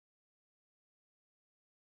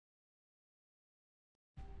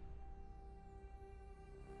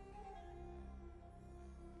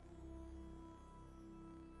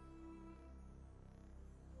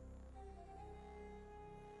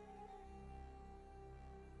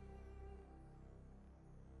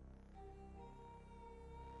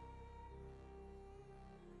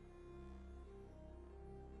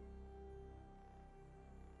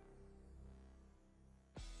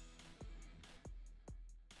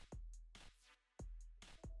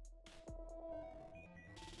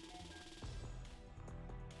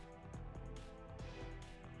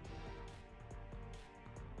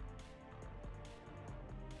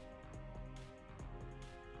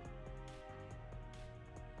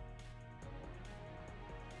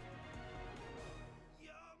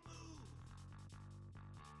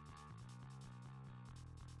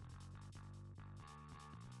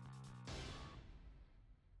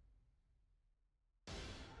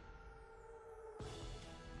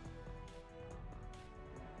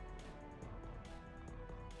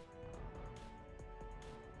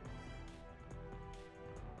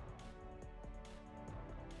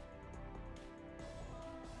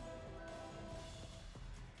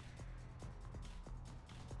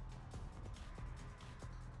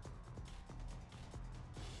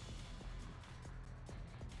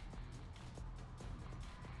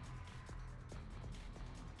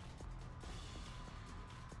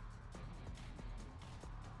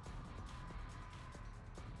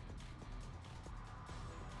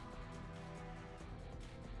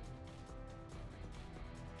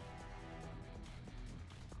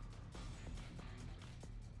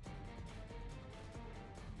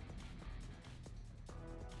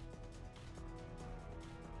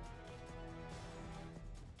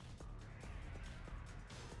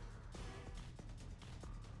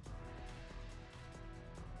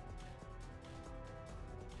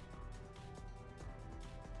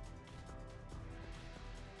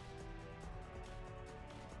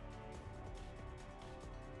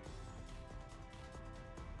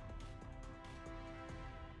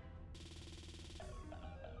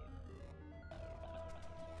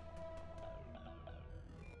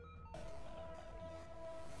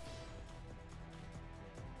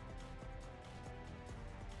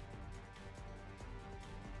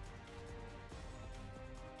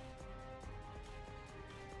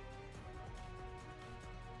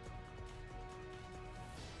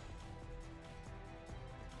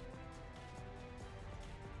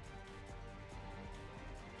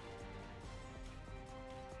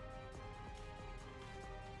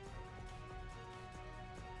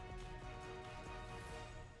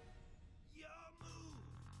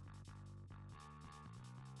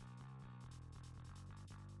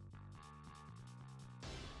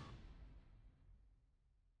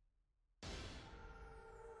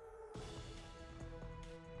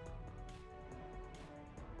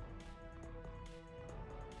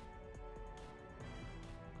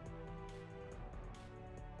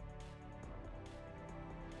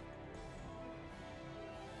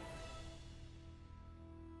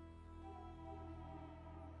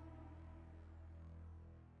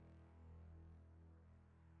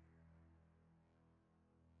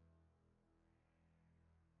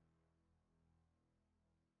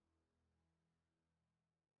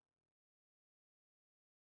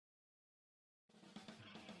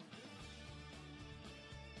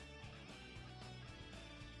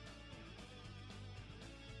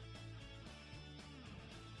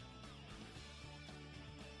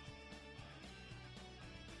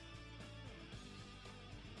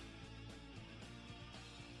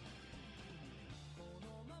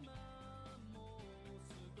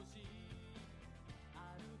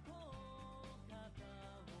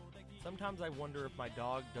Sometimes I wonder if my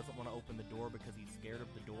dog doesn't want to open the door because he's scared of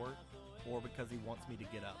the door, or because he wants me to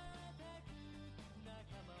get up.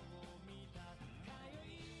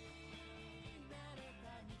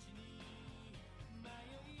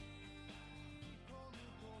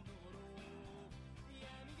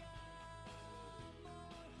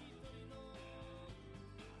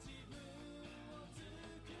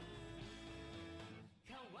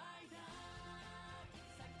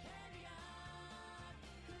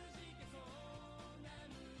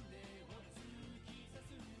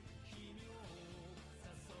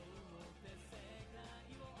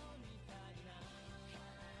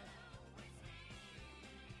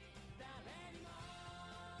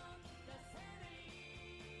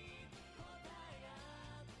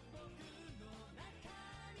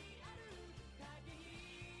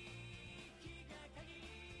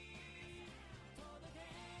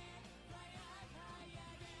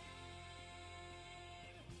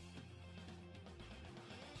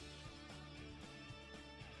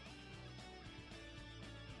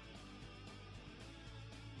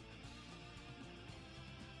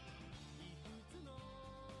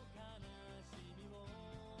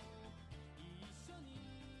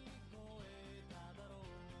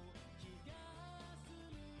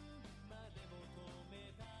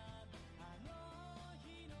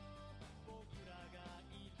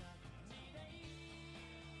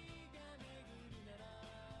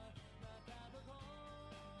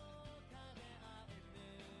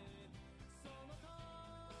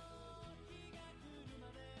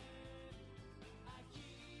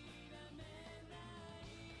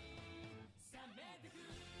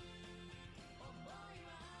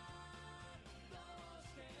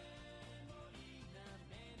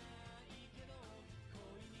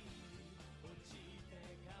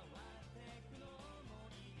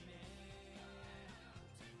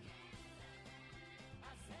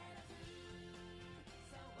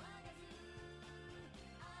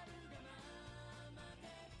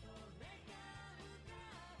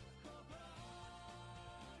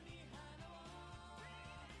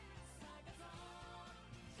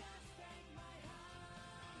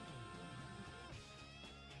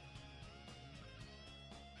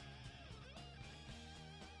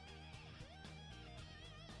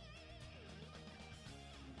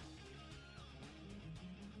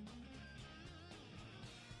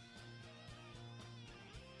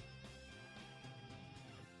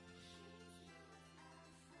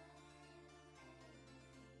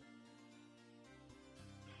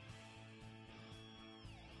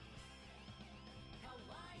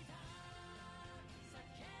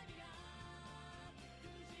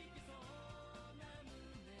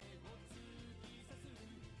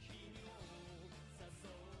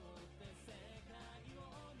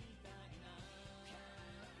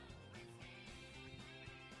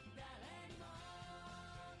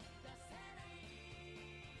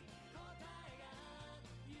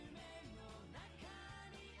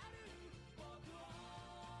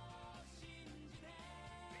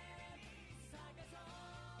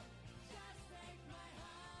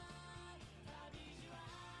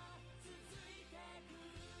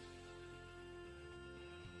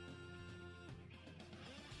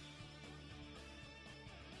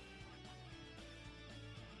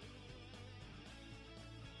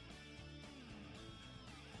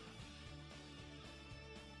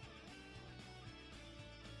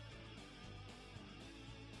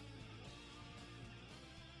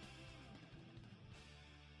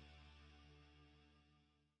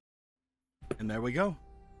 And there we go.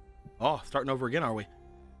 Oh, starting over again, are we?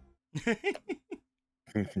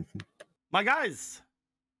 My guys,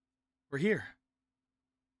 we're here.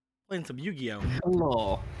 Playing some Yu-Gi-Oh!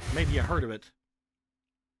 Hello. Maybe you heard of it.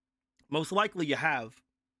 Most likely you have,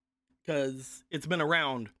 because it's been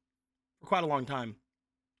around for quite a long time.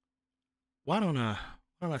 Why don't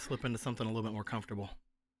I slip into something a little bit more comfortable?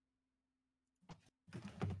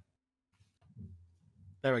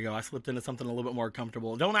 There we go. I slipped into something a little bit more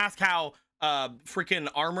comfortable. Don't ask how freaking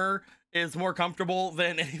armor is more comfortable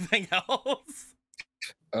than anything else.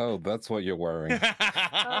 Oh, that's what you're wearing.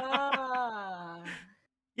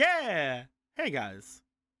 Yeah. Hey guys.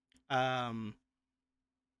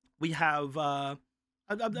 We have a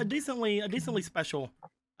decently special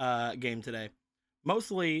game today.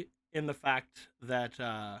 Mostly in the fact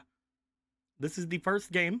that this is the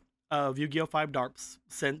first game of Yu-Gi-Oh! 5DARPS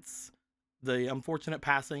since the unfortunate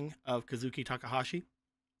passing of Kazuki Takahashi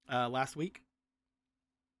last week.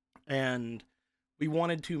 And we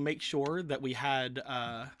wanted to make sure that we had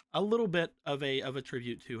a little bit of a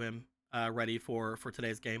tribute to him ready for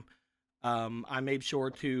today's game. I made sure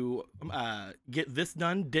to get this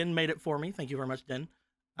done. Den made it for me. Thank you very much, Den.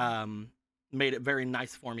 made it very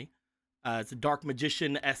nice for me. It's a dark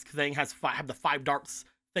magician-esque thing. Have the 5DARPS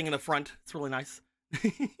thing in the front. It's really nice.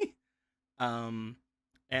 And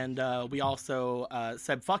we also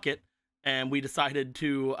said fuck it, and we decided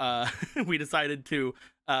to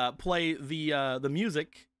play the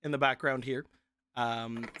music in the background here.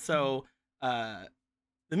 So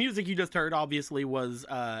the music you just heard obviously was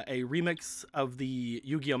a remix of the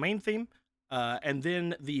Yu-Gi-Oh main theme, and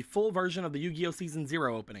then the full version of the Yu-Gi-Oh Season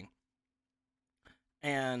 0 opening.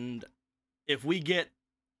 And if we get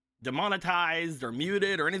demonetized or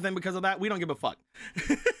muted or anything because of that, we don't give a fuck.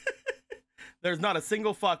 There's not a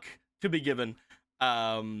single fuck to be given.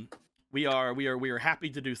 We are happy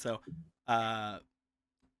to do so,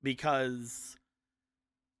 because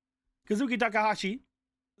Kazuki Takahashi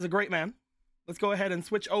is a great man. Let's go ahead and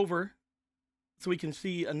switch over so we can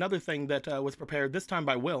see another thing that was prepared this time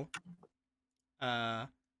by Will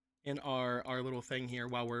in our little thing here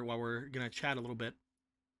while we're gonna chat a little bit.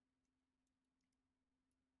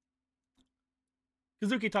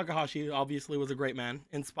 Kazuki Takahashi obviously was a great man,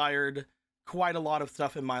 inspired quite a lot of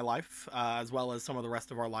stuff in my life, as well as some of the rest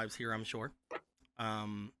of our lives here, I'm sure.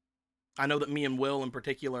 I know that me and Will in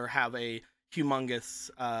particular have a humongous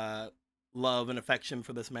love and affection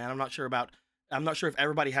for this man. I'm not sure if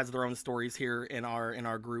everybody has their own stories here in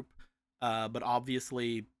our group, but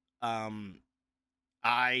obviously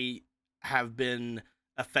I have been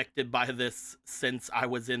affected by this since I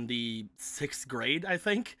was in the 6th grade, I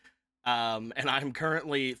think. And I'm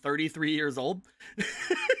currently 33 years old.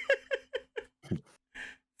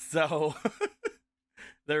 So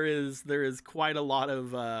there is quite a lot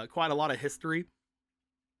of history.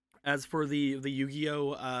 As for the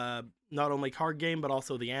Yu-Gi-Oh not only card game but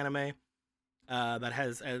also the anime that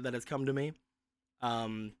has come to me.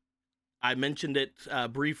 I mentioned it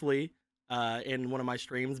briefly in one of my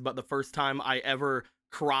streams, but the first time I ever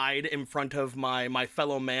cried in front of my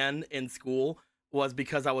fellow man in school was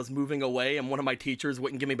because I was moving away and one of my teachers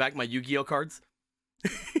wouldn't give me back my Yu-Gi-Oh cards.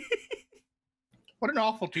 What an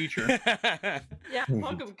awful teacher. Yeah,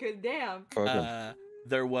 fuck him, kid. Damn.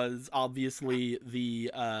 There was obviously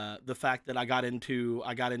the fact that I got into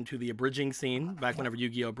the abridging scene back whenever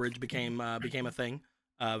Yu-Gi-Oh! Abridged became a thing.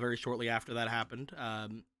 Very shortly after that happened,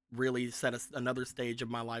 really set another stage of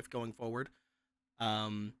my life going forward.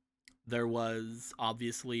 There was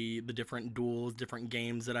obviously the different duels, different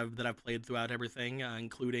games that I've played throughout everything,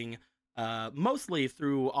 including mostly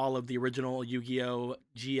through all of the original Yu-Gi-Oh!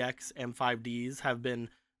 GX and 5Ds have been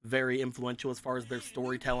very influential as far as their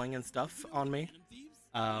storytelling and stuff on me.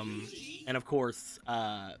 And of course,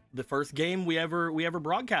 the first game we ever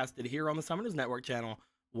broadcasted here on the Summoners Network channel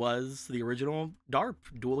was the original DARP,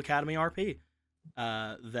 Duel Academy RP,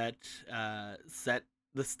 that set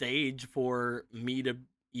the stage for me to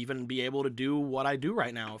even be able to do what I do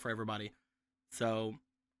right now for everybody. So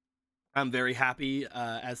I'm very happy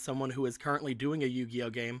as someone who is currently doing a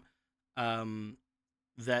Yu-Gi-Oh game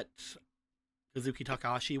that Kazuki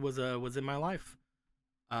Takahashi was in my life.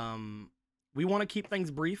 We want to keep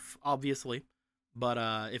things brief, obviously,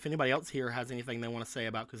 but if anybody else here has anything they want to say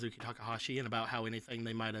about Kazuki Takahashi and about how anything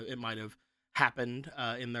it might have happened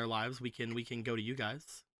in their lives, we can go to you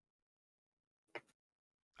guys.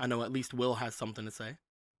 I know at least Will has something to say.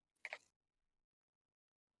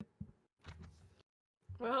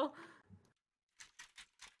 Well,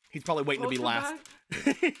 he's probably waiting to be last.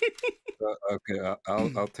 Okay,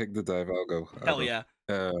 I'll take the dive. I'll go. Hell yeah.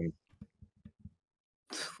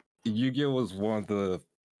 Yu-Gi-Oh was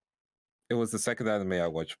it was the second anime I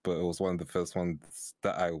watched, but it was one of the first ones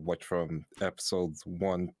that I watched from episodes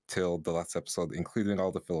 1 till the last episode, including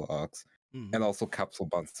all the filler arcs, and also Capsule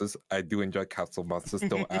Monsters. I do enjoy Capsule Monsters,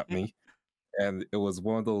 don't at me. And it was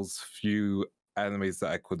one of those few animes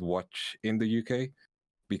that I could watch in the UK,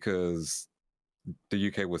 because the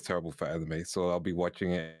UK was terrible for anime. So I'll be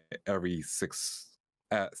watching it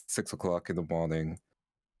at 6 o'clock in the morning,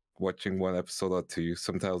 watching one episode or two.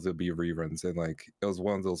 Sometimes it'll be reruns, and it was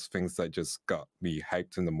one of those things that just got me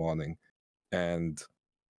hyped in the morning. And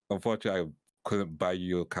unfortunately, I couldn't buy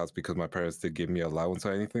Yu-Gi-Oh cards because my parents didn't give me allowance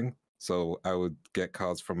or anything. So I would get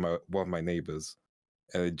cards from one of my neighbors,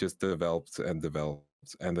 and it just developed and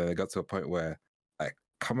developed. And then it got to a point where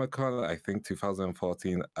Comic-Con, I think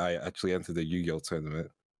 2014, I actually entered the Yu-Gi-Oh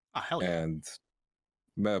tournament. Oh, hell yeah. And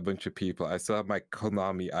met a bunch of people. I still have my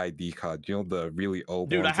Konami ID card. You know, the really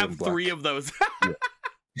old ones. Dude, I have 3 of those.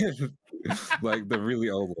 Like the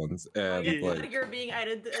really old ones. And you're being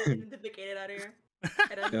identified out here.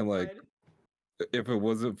 And if it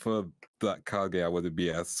wasn't for that card game, I wouldn't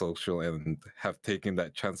be as social and have taken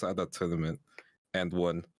that chance at that tournament and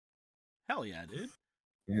won. Hell yeah, dude.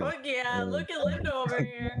 Yeah. Fuck yeah, look at Linda over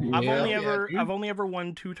here. I've only ever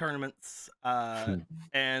won 2 tournaments,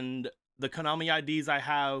 and the Konami IDs I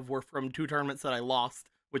have were from 2 tournaments that I lost,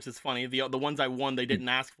 which is funny. The ones I won, they didn't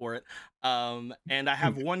ask for it. And I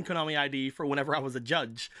have 1 Konami ID for whenever I was a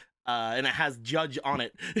judge, and it has judge on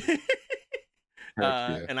it.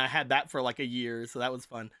 And I had that for like a year, so that was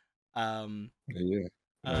fun. You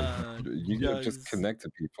can just connect to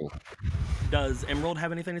people. Does Emerald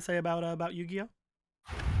have anything to say about Yu-Gi-Oh?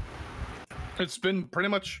 It's been pretty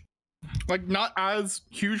much like not as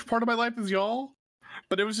huge part of my life as y'all,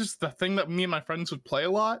 but it was just the thing that me and my friends would play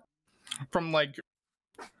a lot from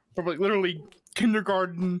literally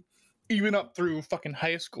kindergarten even up through fucking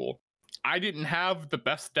high school. I didn't have the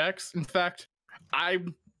best decks. In fact, I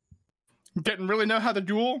didn't really know how to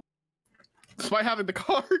duel despite having the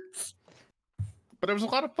cards, but it was a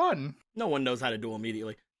lot of fun. No one knows how to duel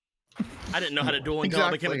immediately. I didn't know how to duel until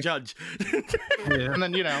I became a judge. And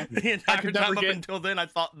then, the entire time up until then, I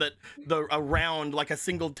thought that a round, like a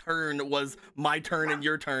single turn, was my turn and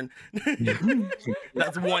your turn.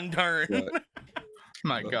 That's 1 turn. Yeah.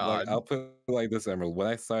 My God. Like, I'll put it like this, Emerald. When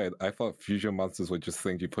I started, I thought fusion monsters were just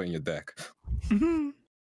things you put in your deck. There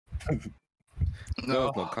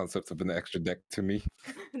was no concept of an extra deck to me.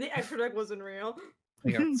 The extra deck wasn't real.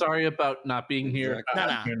 Yeah, sorry about not being here.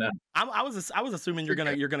 No. I was assuming you're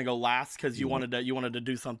gonna go last because you wanted to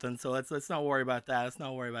do something. So let's not worry about that. Let's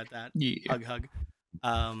not worry about that. Yeah. Hug.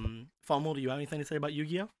 Fomal, do you have anything to say about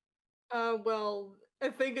Yu-Gi-Oh? Well, I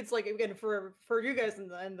think it's like, again, for you guys in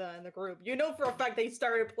the group, you know for a fact they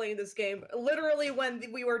started playing this game literally when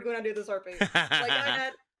we were going to do this RP.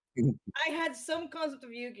 Like I had some concept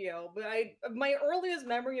of Yu-Gi-Oh, but my earliest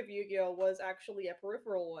memory of Yu-Gi-Oh was actually a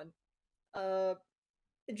peripheral one.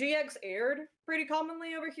 GX aired pretty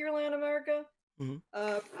commonly over here in Latin America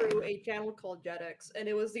through a channel called JetX, and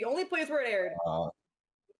it was the only place where it aired.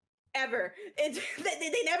 Ever.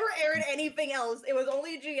 They never aired anything else. It was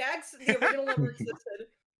only GX. The original never existed.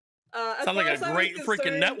 Sounds like a great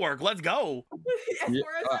freaking network. Let's go.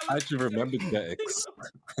 I actually remember JetX.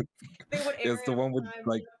 They would air it's the one with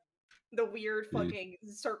like the weird fucking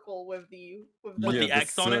circle with the the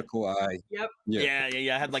X on it. Eye. Yep. Yeah.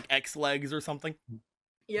 It had like X legs or something.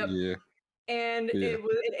 Yep. Yeah. And it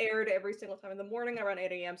aired every single time in the morning around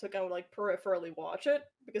 8 a.m. So I kind of like peripherally watch it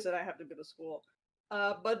because then I have to go to school.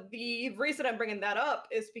 But the reason I'm bringing that up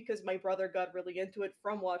is because my brother got really into it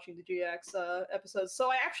from watching the GX episodes. So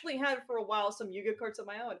I actually had for a while some Yu-Gi-Oh cards of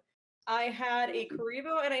my own. I had a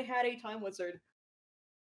Karibo and I had a Time Wizard.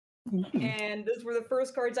 And those were the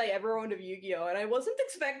first cards I ever owned of Yu-Gi-Oh! And I wasn't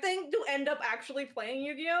expecting to end up actually playing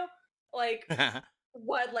Yu-Gi-Oh! Like,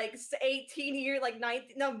 what, like 18 years, like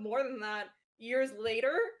 19, no, more than that, years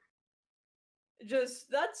later?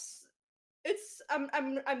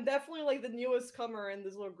 I'm definitely like the newest comer in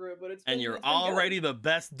this little group, but it's you're already the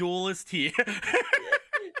best duelist here.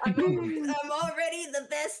 I'm already the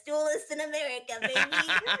best duelist in America, baby.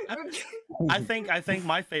 I think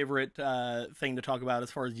my favorite thing to talk about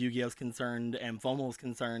as far as Yu-Gi-Oh is concerned and FOMO is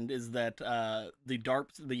concerned is that the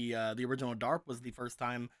DARPs, the original DARP was the first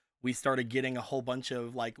time we started getting a whole bunch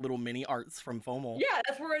of like little mini arts from FOMO. Yeah,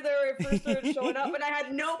 that's where they first started showing up, and I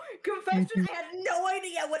had no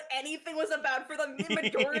idea what anything was about for the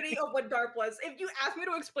majority of what DARP was. If you asked me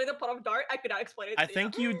to explain the plot of DARP, I could not explain it. I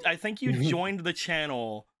think you joined the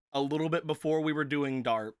channel a little bit before we were doing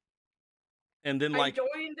DARP, and then like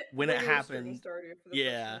when it happened,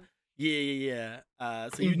 Yeah.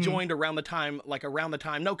 So you joined around the time.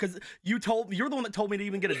 No, because you're the one that told me to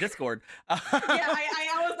even get a Discord. I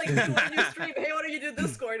was like, when you stream, hey, why don't you do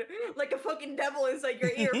Discord? Like a fucking devil inside your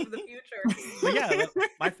ear for the future. But yeah,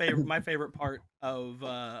 my favorite part of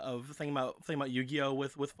thinking about Yu-Gi-Oh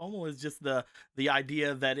with FOMO is just the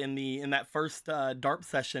idea that in that first DARP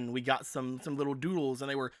session we got some little doodles and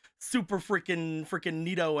they were super freaking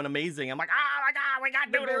neato and amazing. I'm like, oh my god, we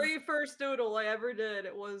got doodles. The very first doodle I ever did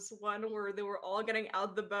was one where they were all getting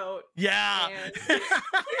out the boat. Yeah.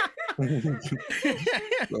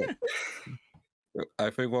 I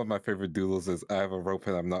think one of my favorite doodles is I have a rope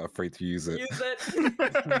and I'm not afraid to use it.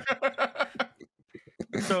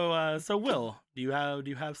 So Will, do you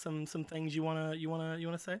have some things you wanna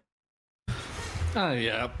say?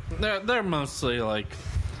 Yeah, they're mostly like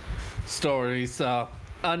stories.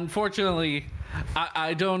 Unfortunately,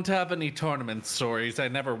 I don't have any tournament stories. I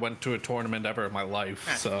never went to a tournament ever in my life.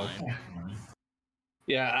 That's so fine.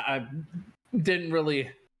 Yeah, I didn't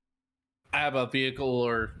really have a vehicle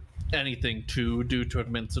or anything to do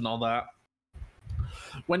tournaments and all that.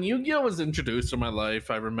 When Yu-Gi-Oh was introduced in my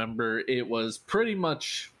life, I remember it was pretty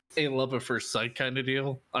much a love at first sight kind of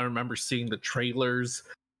deal. I remember seeing the trailers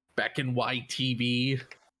back in YTV,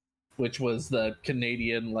 which was the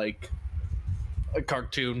Canadian like a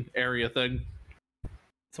cartoon area thing.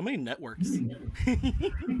 So many networks.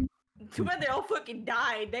 Too bad they all fucking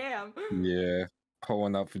died. Damn. Yeah,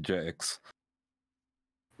 pulling out for Jetix.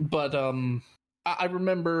 But I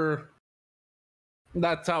remember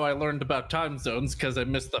that's how I learned about time zones, because I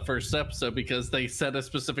missed the first episode because they set a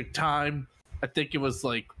specific time. I think it was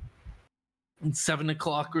like 7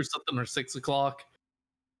 o'clock or something, or 6 o'clock.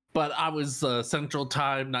 But I was Central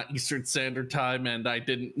Time, not Eastern Standard Time, and I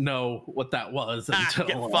didn't know what that was until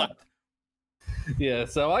Get fucked. Yeah,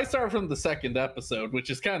 so I started from the second episode, which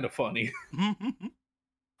is kind of funny.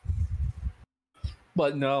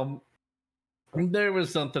 But no, there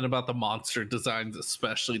was something about the monster designs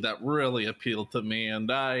especially that really appealed to me,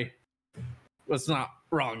 and I was not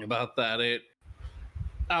wrong about that.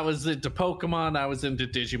 I was into Pokemon, I was into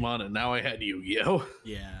Digimon, and now I had Yu-Gi-Oh!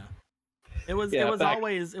 Yeah. It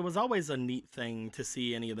was always a neat thing to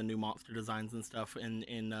see any of the new monster designs and stuff in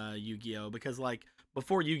Yu-Gi-Oh! Because like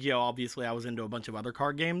before Yu-Gi-Oh! Obviously I was into a bunch of other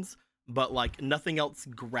card games, but like nothing else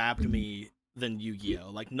grabbed me than Yu-Gi-Oh!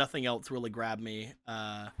 Like nothing else really grabbed me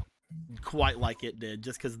quite like it did,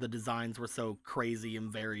 just because the designs were so crazy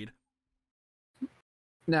and varied.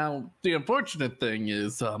 Now, the unfortunate thing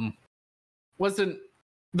is, wasn't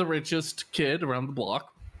the richest kid around the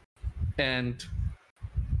block, and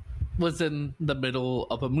was in the middle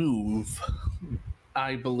of a move.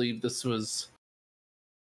 I believe this was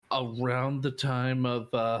around the time of,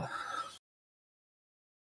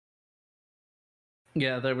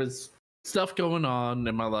 yeah, there was stuff going on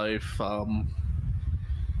in my life.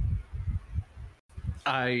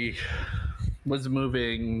 I was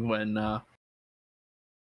moving when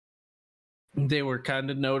they were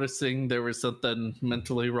kind of noticing there was something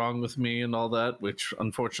mentally wrong with me and all that, which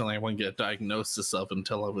unfortunately I wouldn't get a diagnosis of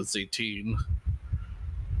until I was 18.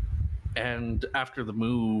 And after the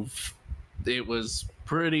move, it was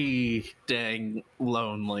pretty dang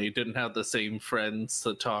lonely. Didn't have the same friends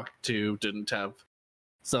to talk to, didn't have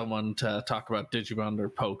someone to talk about Digimon or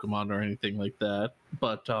Pokemon or anything like that.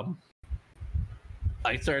 But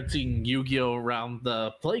I started seeing Yu-Gi-Oh! Around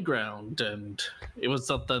the playground, and it was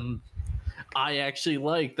something I actually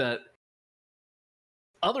like that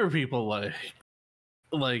other people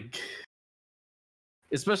like,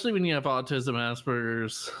 especially when you have autism,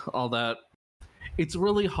 Asperger's, all that. It's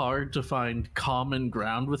really hard to find common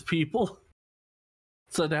ground with people.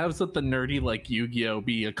 So to have something nerdy like Yu-Gi-Oh!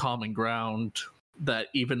 Be a common ground that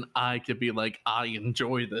even I could be like, I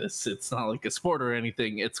enjoy this. It's not like a sport or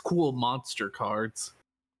anything. It's cool monster cards.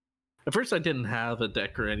 At first I didn't have a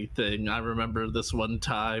deck or anything. I remember this one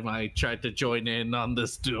time I tried to join in on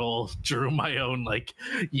this duel, drew my own like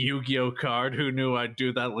Yu-Gi-Oh! Card. Who knew I'd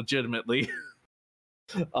do that legitimately?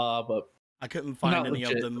 But I couldn't find any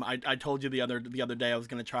of them. I told you the other day I was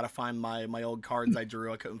gonna try to find my old cards I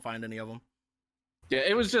drew. I couldn't find any of them. Yeah,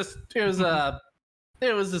 it was a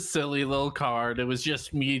silly little card. It was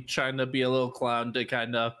just me trying to be a little clown to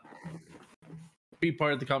kind of be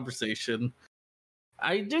part of the conversation.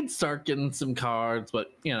 I did start getting some cards,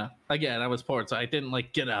 but you know, again, I was poor, so I didn't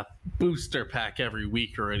like get a booster pack every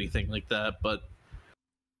week or anything like that. But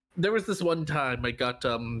there was this one time I got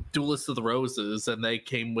Duelist of the Roses, and they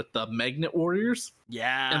came with the Magnet Warriors.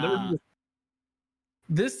 Yeah. And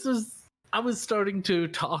I was starting to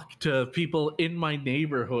talk to people in my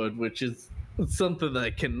neighborhood, which is something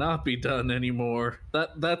that cannot be done anymore.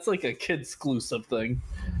 That's like a kid exclusive thing.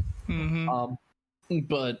 Mm-hmm.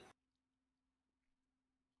 But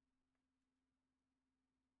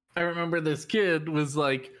I remember this kid was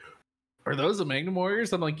like, "Are those the Magnum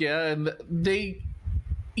Warriors?" I'm like, "Yeah." And they,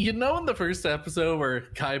 you know, in the first episode where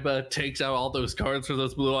Kaiba takes out all those cards for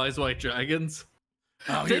those Blue Eyes White Dragons.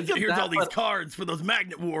 Oh, here's all these cards for those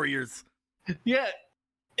Magnet Warriors. Yeah,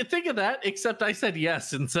 think of that, except I said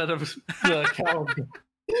yes instead of the calendar.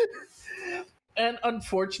 And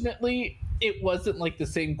unfortunately, it wasn't like the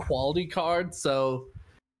same quality card, so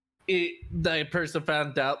the person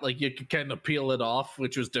found out like you could kind of peel it off,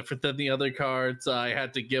 which was different than the other cards. I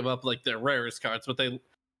had to give up like their rarest cards,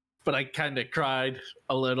 but I kind of cried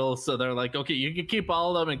a little, so they're like, okay, you can keep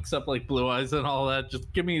all of them except like Blue Eyes and all that.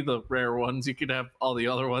 Just give me the rare ones. You can have all the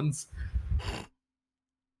other ones.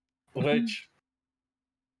 Which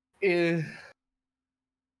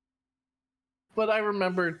but I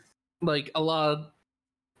remember like a lot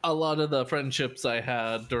of the friendships I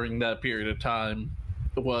had during that period of time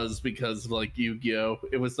was because of like Yu-Gi-Oh!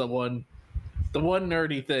 It was the one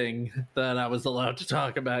nerdy thing that I was allowed to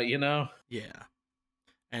talk about, you know? Yeah.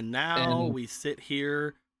 And now we sit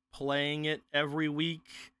here playing it every week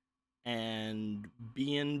and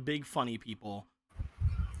being big funny people.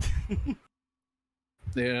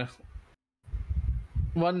 Yeah.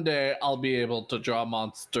 One day I'll be able to draw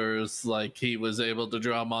monsters like he was able to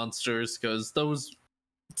draw monsters, because those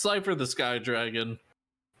Cypher the Sky Dragon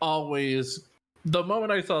always. The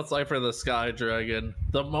moment I saw Cypher the Sky Dragon,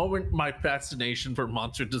 the moment my fascination for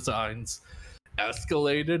monster designs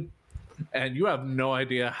escalated, and you have no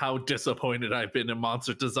idea how disappointed I've been in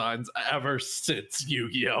monster designs ever since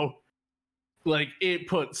Yu-Gi-Oh! Like, it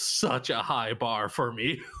put such a high bar for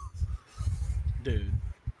me. Dude,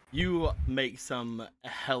 you make some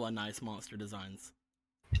hella nice monster designs.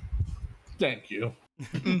 Thank you.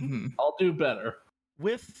 Mhm. I'll do better.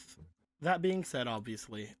 With that being said,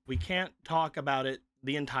 obviously, we can't talk about it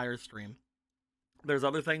the entire stream. There's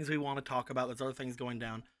other things we want to talk about. There's other things going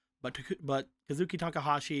down. But Kazuki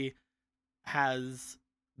Takahashi has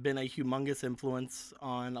been a humongous influence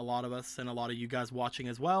on a lot of us and a lot of you guys watching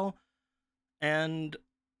as well. And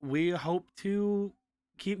we hope to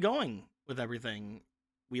keep going with everything.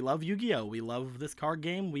 We love Yu-Gi-Oh! We love this card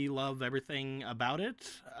game. We love everything about it.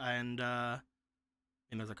 And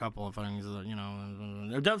there's a couple of things that, you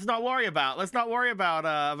know, let's not worry about. Let's not worry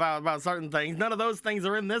about certain things. None of those things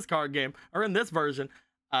are in this card game or in this version.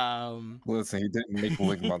 Listen, he didn't make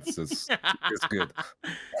Link Monsters. It's good.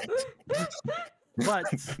 But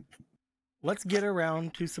let's get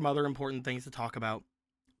around to some other important things to talk about.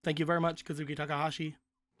 Thank you very much, Kazuki Takahashi.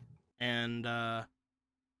 And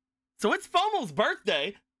so it's FOMO's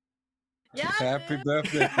birthday. Yeah. Happy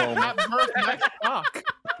birthday, Fomo. That birthday fuck.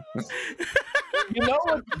 You know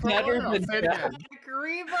what's better than Say it that? again.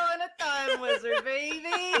 Grebo and a time wizard,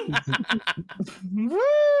 baby.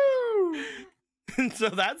 Woo! So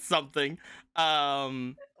that's something. What do you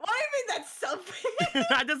mean that's something?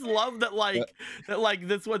 I just love that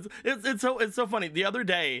this was it's so funny. The other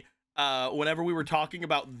day, whenever we were talking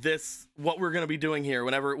about this, what we're gonna be doing here,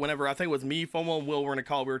 whenever I think it was me, FOMO, and Will were in a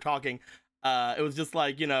call, we were talking. It was just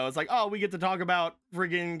like, you know, it's like, oh, we get to talk about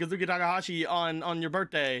friggin' Kazuki Takahashi on your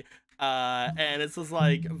birthday. And it's just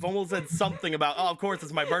like, FOMO said something about, oh, of course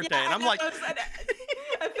it's my birthday. Yeah, And I'm like, I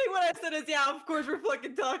think what I said is, yeah, of course we're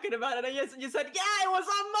fucking talking about it. And you said, yeah, it was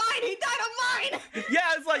on mine. He died on mine.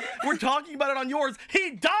 yeah, it's like, we're talking about it on yours.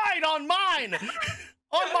 He died on mine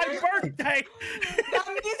on my birthday. That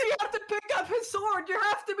means you have to pick up his sword. You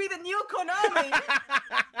have to be the new Konami.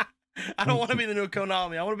 I don't want to be the new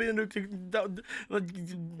Konami. I want to be the new.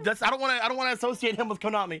 I don't want to associate him with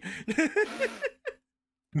Konami.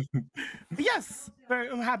 Yes, very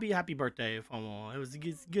happy birthday, FOMO. It was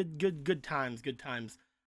good times.